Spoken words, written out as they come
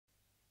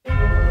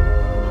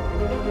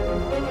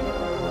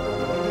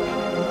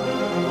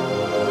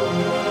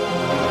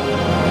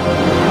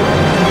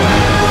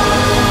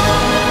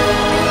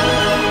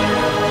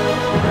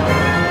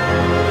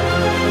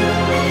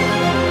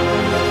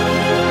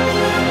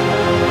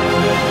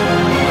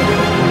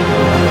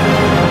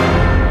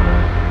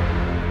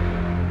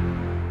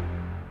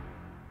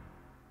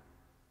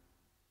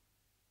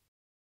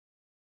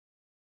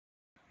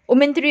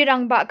Myntri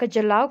Rangbah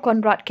Khubborjylla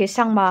Konrad ke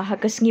Samla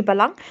hakesngi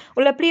balang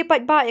ula Plie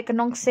Peit ba ke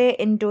Nongkseh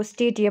Indo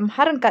Stadium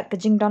harangkat ke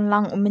jingdon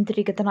lang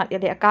Myntri ketenat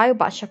yale akai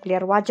ba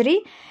syakliar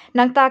wajri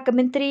nangta ke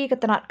Myntri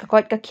ketenat ke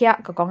koit ke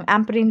kia ke gong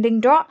amperin ling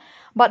do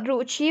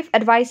badru chief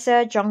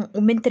advisor jong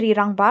Myntri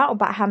Rangbah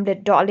ba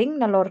hamlet doling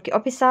nalor ki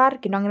officer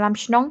kinongilam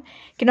Shillong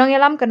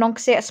kinongilam ke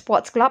Nongkseh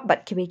Sports Club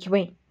bat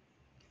kiwe.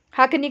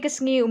 Hakini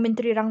kesngi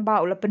Myntri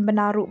Rangbah ula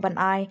penbenaru ban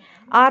ai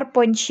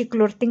point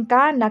shiklur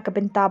tingka na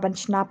kebenta ban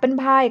chna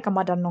penbhai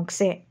kamadan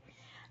Nongkseh.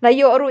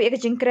 Layo oru ek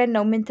jingkren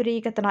na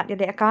Myntri ketenat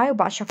yale akai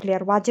ba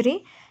syakliar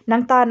wajri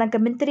nangta na ke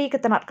Myntri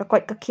ketenat ke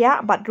koit ke kia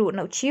badru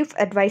na chief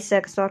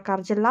advisor ke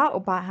Khuborjylla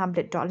ba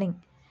hamlet doling.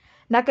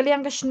 Na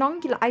kaliang ke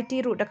Shillong gila IT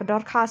ru da ke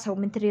dorkhas ho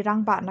Myntri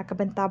Rangbah na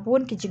kebenta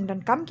bun ki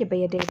jingdan kam ki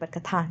bayade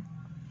berkatan.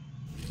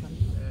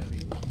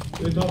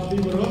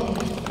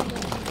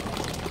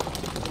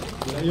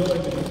 Layo ay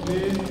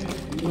display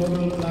the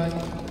normal flag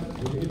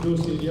in Indo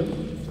Stadium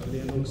sa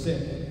Nongkseh.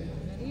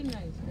 Very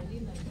nice, very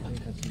nice.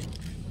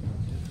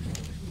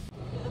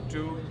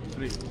 2,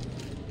 3.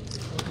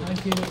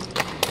 Thank you.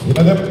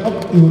 Ada up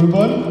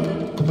urban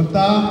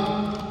sebentar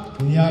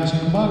Hiar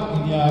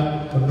Shillong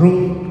Hiar Pedrung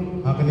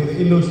akan di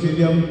Indo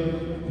Stadium.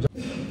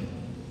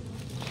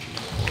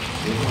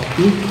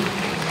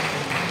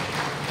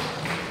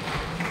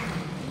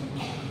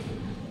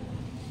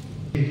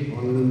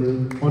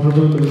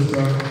 Honorable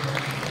Minister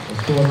of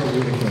Sports and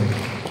Youth Affairs.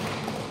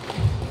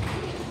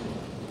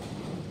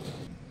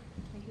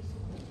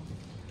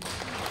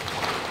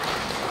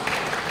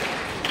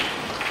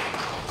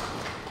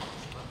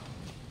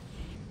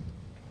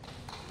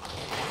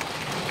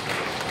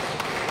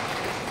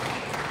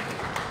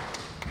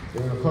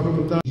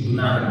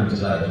 Gunakan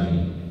sesuatu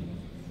ini.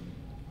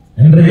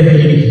 Henry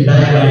ini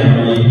hidayah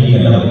yang ini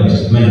adalah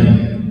investment.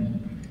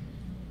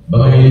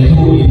 Bagaimana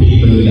itu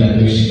ini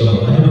berbeda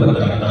Shillong hanya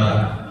berkata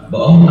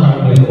bahawa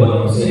orang yang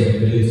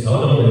Nongkseh dari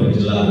seorang yang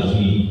berjalan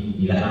ini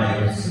ila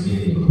air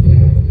sendiri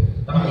berbeda.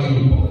 Tapi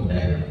ini bukan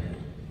daya.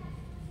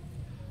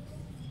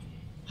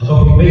 Apa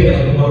berbeda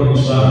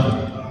Khuborjylla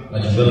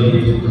lagi juga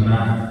itu kena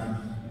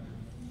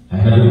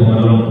hanya dua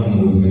orang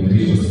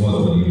Myntri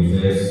Sport dan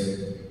Youth.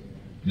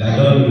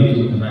 Lalu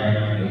itu kena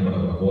yang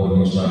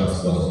Khuborjylla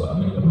Sport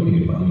Amin perlu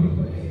dipanggil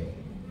baik.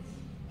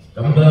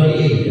 Kamu dari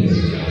ini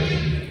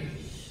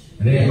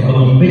jadi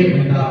kalau Peit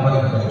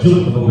mendapat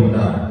kajut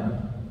pemerintah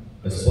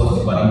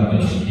Sport Department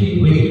di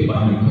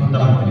Department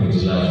Kontak Khubor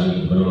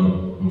di belum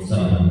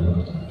misalnya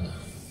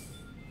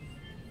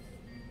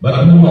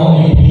baru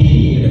mau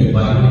ini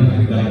Department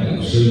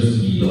Agriculture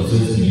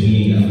Dosis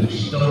ini yang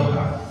Shillong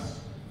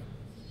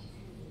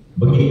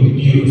bagi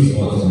video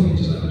sport Khubor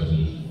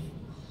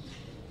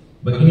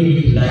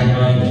bagi lain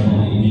yang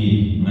mau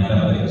ini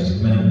mendapat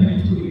achievement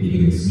yang itu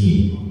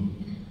resmi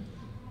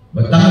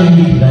batang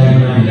ini lain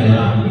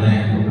adalah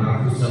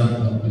aku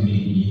sangat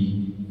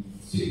memiliki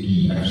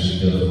segi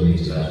arsitek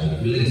Khubor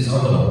pilih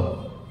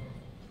saudara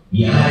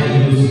ni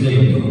ada itu sudah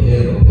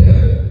berper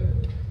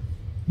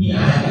ni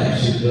ada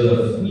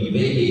arsitek ni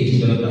beda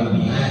itu dalam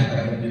ni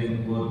ada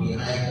Khubor ni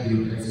ada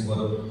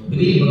Khubor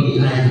beri bagi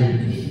ada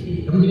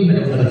kamu ini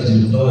ada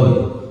contoh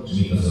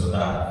cuma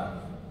peserta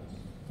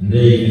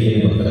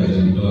ini ada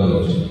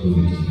contoh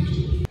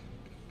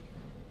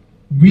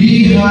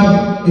We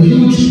have a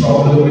huge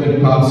problem when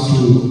it comes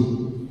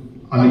to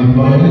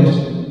unemployment.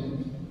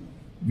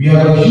 We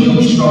have a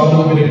huge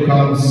problem when it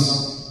comes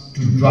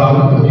to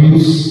drug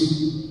abuse.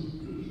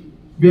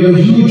 We have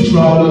a huge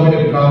problem when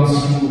it comes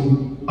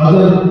to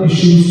other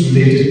issues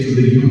related to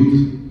the youth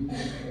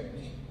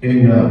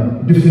in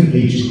different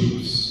age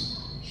groups.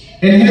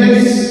 And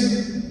hence,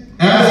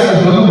 as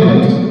a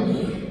government,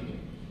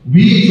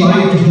 we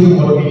try to do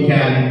what we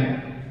can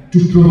to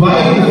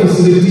provide the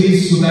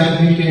facilities so that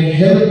we can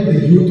help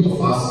the youth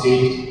of our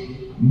state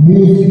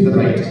move in the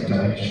right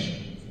direction.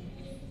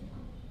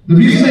 The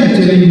reason I'm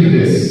telling you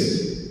this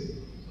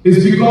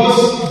is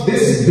because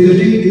this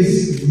building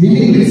is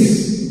meaningless.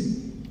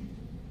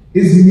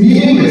 Is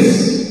meaningless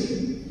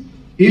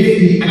if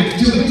the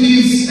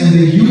activities and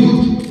the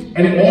youth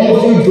and all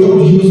of you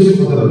don't use it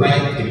for the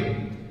right thing.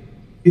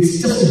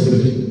 It's just a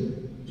building.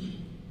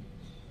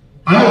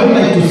 I would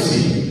like to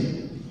see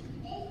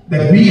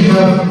that we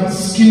have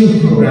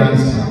skill programs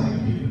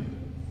happening here.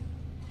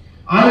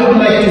 I would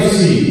like to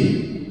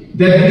see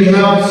that we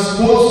have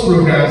sports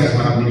programs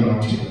happening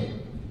out here.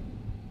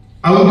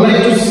 I would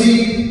like to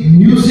see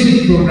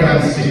music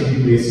programs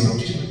taking place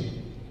out here.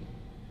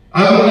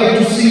 I would like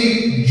to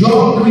see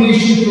job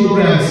creation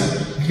programs.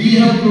 We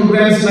have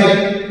programs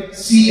like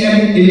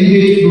CM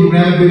Elevate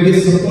program where we are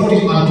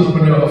supporting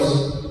entrepreneurs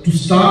to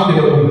start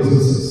their own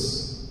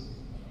businesses.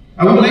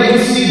 I would like to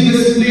see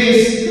this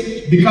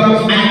place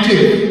become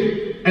active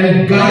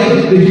and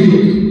guide the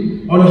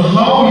youth on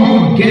how you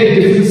would get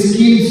different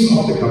schemes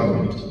of the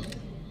government.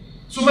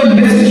 So my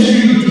message to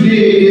you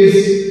today is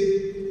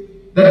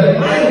that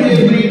while we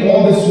are doing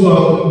all this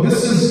work, this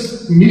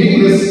is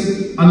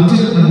meaningless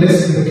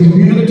unless the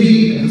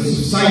community and the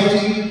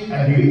society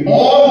and we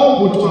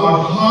all put our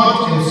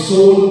heart and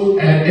soul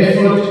and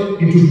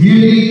effort into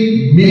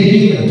really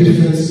making a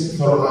difference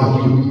for for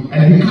our youth,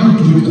 and we can't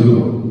do it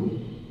alone.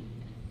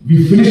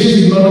 We finish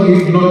this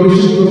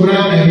inauguration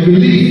program and we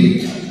will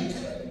leave.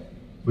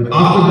 But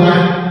after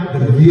that,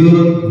 the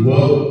real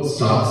work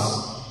starts.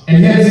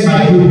 And hence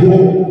I do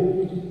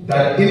hope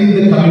that in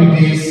the coming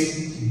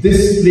days,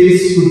 this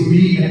place could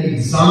be an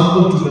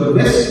example to the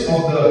rest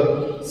of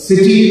the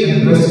city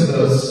and the rest of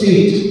the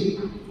state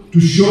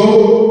to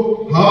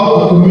show how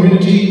a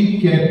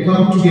community can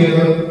come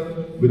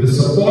together with the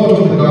support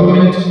of the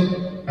government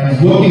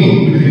and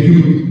working with the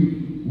youth.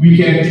 We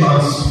can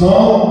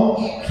transform,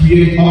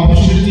 create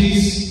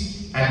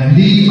opportunities and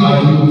lead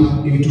our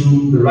youth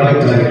into the right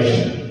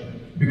direction.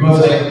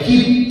 Because I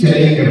keep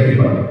telling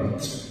everybody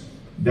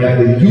that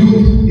the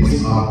youth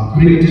is our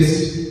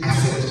greatest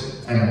asset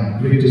and our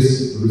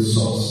greatest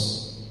resource.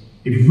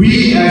 If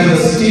we as a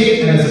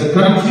state and as a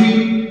country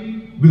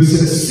will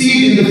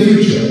succeed in the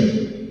future,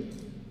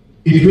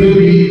 it will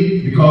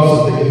be because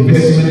of the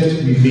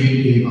investment we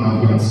make in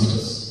our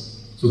youngsters.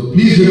 So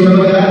please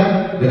remember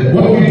that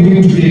what we're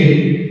doing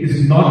today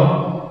is not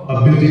a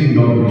building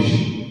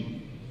inauguration.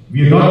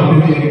 We are not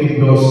building an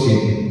indoor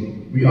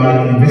stadium. We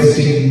are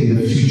investing in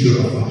the future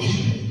of our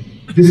children.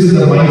 This is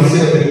the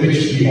mindset with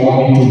which we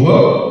all need to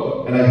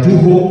work, and I do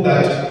hope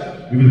that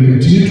we will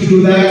continue to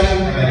do that,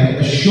 and I can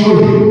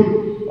assure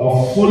you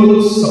of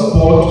full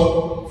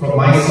support from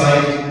my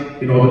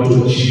side in order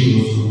to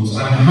achieve those goals.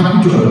 I'm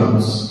happy to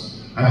announce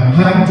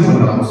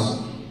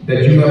that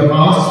you have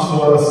asked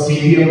for a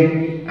stadium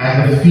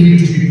and a field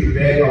to be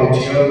prepared out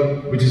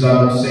here, which is,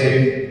 I would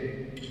say,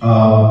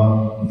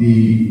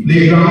 the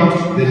playground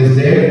that is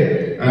there.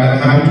 And I'm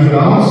happy to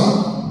announce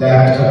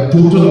that a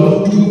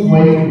total of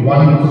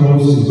 2.1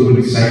 crores is going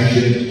to be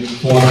sanctioned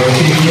for the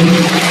stadium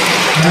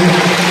and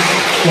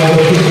for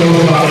the football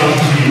ground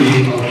to be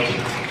laid out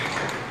here.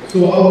 So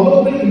our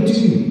work will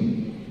continue,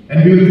 and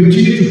we will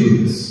continue to do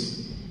this.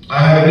 I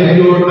have read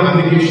your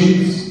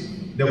applications.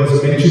 There was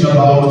a mention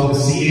about the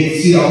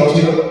CHC out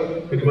here,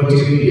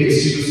 converting the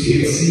HC to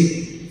CHC.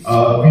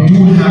 We do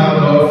have a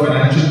lot of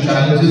financial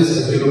challenges,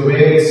 as you're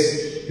aware.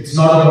 It's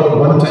not about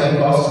one-time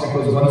cost,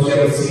 because once you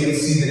have a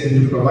CHC, then you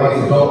need to provide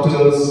the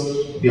doctors,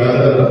 the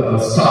other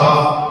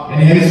staff, and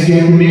hence you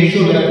have to make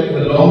sure that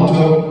the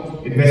long-term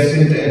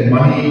investment and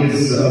money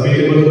is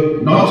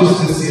available, not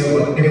just this year,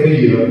 but every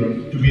year,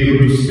 to be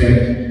able to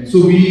spend. So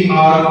we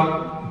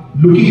are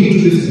looking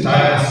into this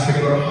entire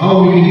aspect of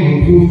how we can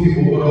improve the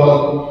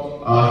overall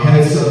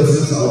health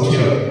services out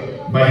here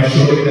by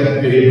ensuring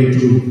that we're able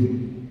to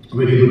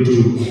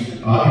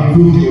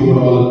improve the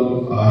overall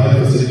health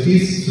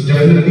facilities. So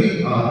definitely,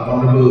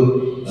 Honorable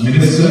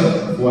Minister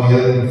for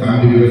Health and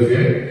Family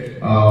Welfare,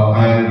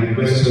 I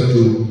request her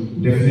to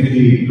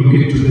definitely look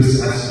into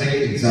this aspect,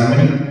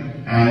 examine,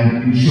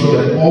 and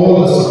ensure that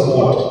all the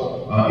support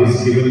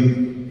is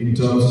given in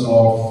terms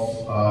of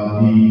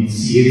the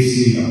CHC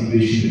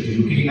operation that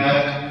you're looking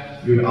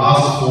at. You had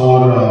asked for,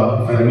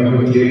 if I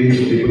remember clearly,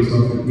 the paper is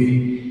not with me.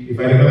 If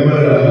I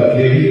remember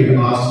clearly, you had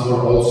asked for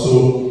also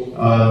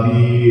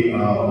the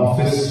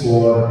office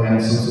for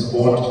and some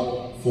support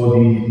for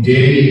the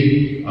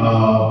dairy,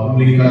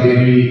 Umlinka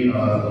dairy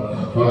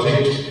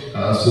project.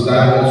 So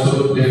that also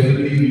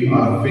definitely we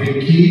are very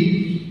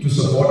keen to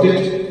support it,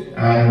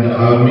 and I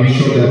will make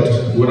sure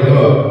that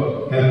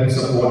whatever help and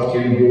support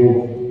can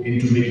go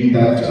into making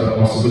that a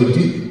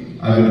possibility.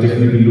 I will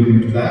definitely look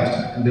into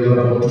that. And there were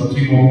about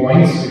 2-3 more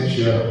points which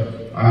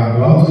I have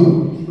gone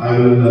through. I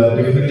will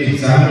definitely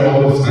examine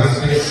all those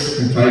aspects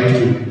and try to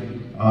do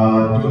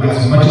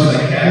as much as I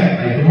can.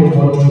 I don't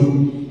want to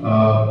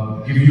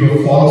give you a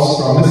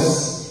false promise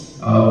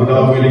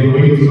without really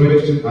going through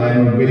it. I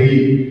am a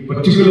very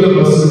particular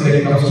person when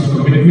it comes to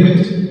commitment,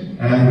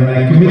 and when I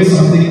commit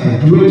something, I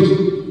do it.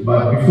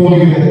 But before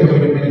giving that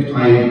commitment,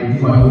 I do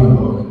my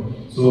homework.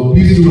 So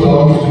please do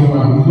allow me to do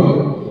my homework.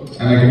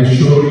 And I can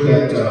assure you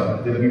that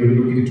we will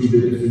look into the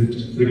different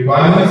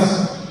requirements.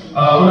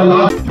 On a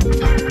large